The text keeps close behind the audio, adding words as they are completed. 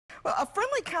Well, a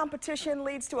friendly competition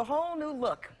leads to a whole new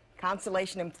look.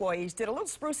 Constellation employees did a little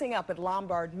sprucing up at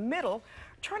Lombard Middle,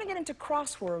 turning it into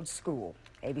Crossroads School.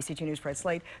 ABC2 News' Fred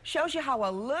Slade shows you how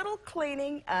a little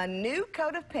cleaning, a new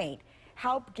coat of paint,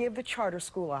 helped give the charter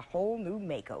school a whole new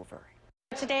makeover.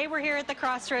 Today we're here at the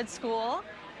Crossroads School.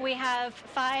 We have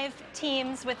 5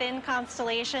 teams within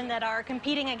Constellation that are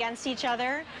competing against each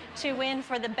other to win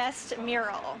for the best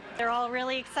mural. They're all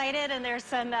really excited, and there's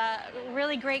some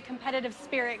really great competitive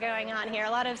spirit going on here, a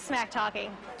lot of smack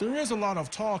talking. There is a lot of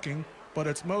talking, but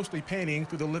it's mostly painting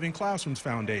through the Living Classrooms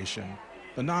Foundation.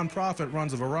 The nonprofit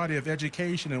runs a variety of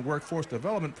education and workforce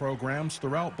development programs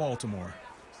throughout Baltimore.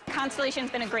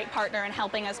 Constellation's been a great partner in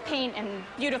helping us paint and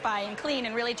beautify and clean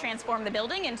and really transform the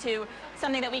building into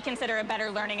something that we consider a better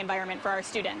learning environment for our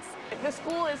students. The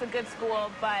school is a good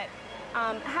school, but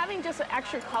having just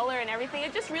extra color and everything,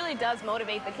 it just really does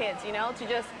motivate the kids, you know,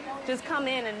 to just come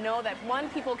in and know that, one,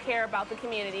 people care about the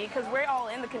community, because we're all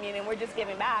in the community and we're just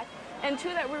giving back, and 2,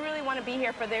 that we really want to be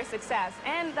here for their success,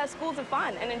 and that schools are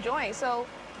fun and enjoying. So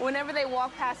whenever they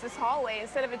walk past this hallway,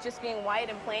 instead of it just being white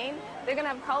and plain, they're going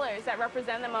to have colors that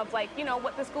represent them of, like, you know,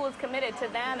 what the school is committed to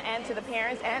them and to the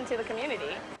parents and to the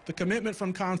community. The commitment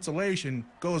from Constellation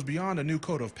goes beyond a new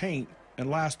coat of paint and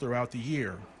lasts throughout the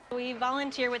year. We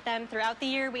volunteer with them throughout the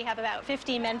year. We have about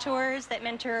 50 mentors that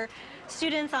mentor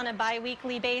students on a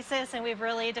bi-weekly basis, and we've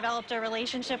really developed a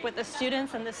relationship with the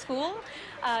students and the school.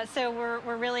 So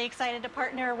we're really excited to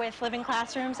partner with Living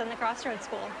Classrooms and the Crossroads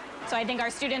School. So I think our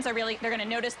students are they're going to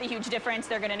notice the huge difference.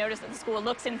 They're going to notice that the school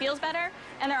looks and feels better,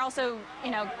 and they're also,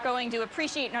 you know, going to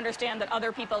appreciate and understand that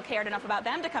other people cared enough about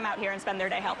them to come out here and spend their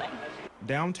day helping.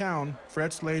 Downtown,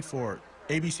 Fred Slade Ford,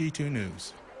 ABC2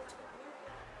 News.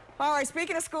 All right,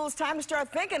 speaking of school, it's time to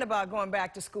start thinking about going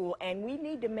back to school, and we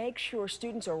need to make sure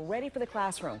students are ready for the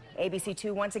classroom.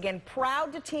 ABC2 once again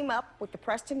proud to team up with the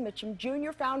Preston Mitchum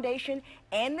Junior Foundation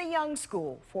and the Young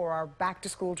School for our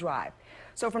back-to-school drive.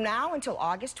 So from now until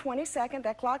August 22nd,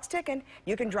 that clock's ticking,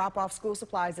 you can drop off school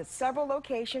supplies at several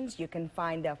locations. You can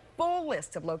find a full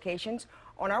list of locations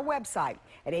on our website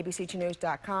at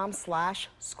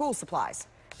abc2news.com/school supplies.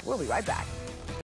 We'll be right back.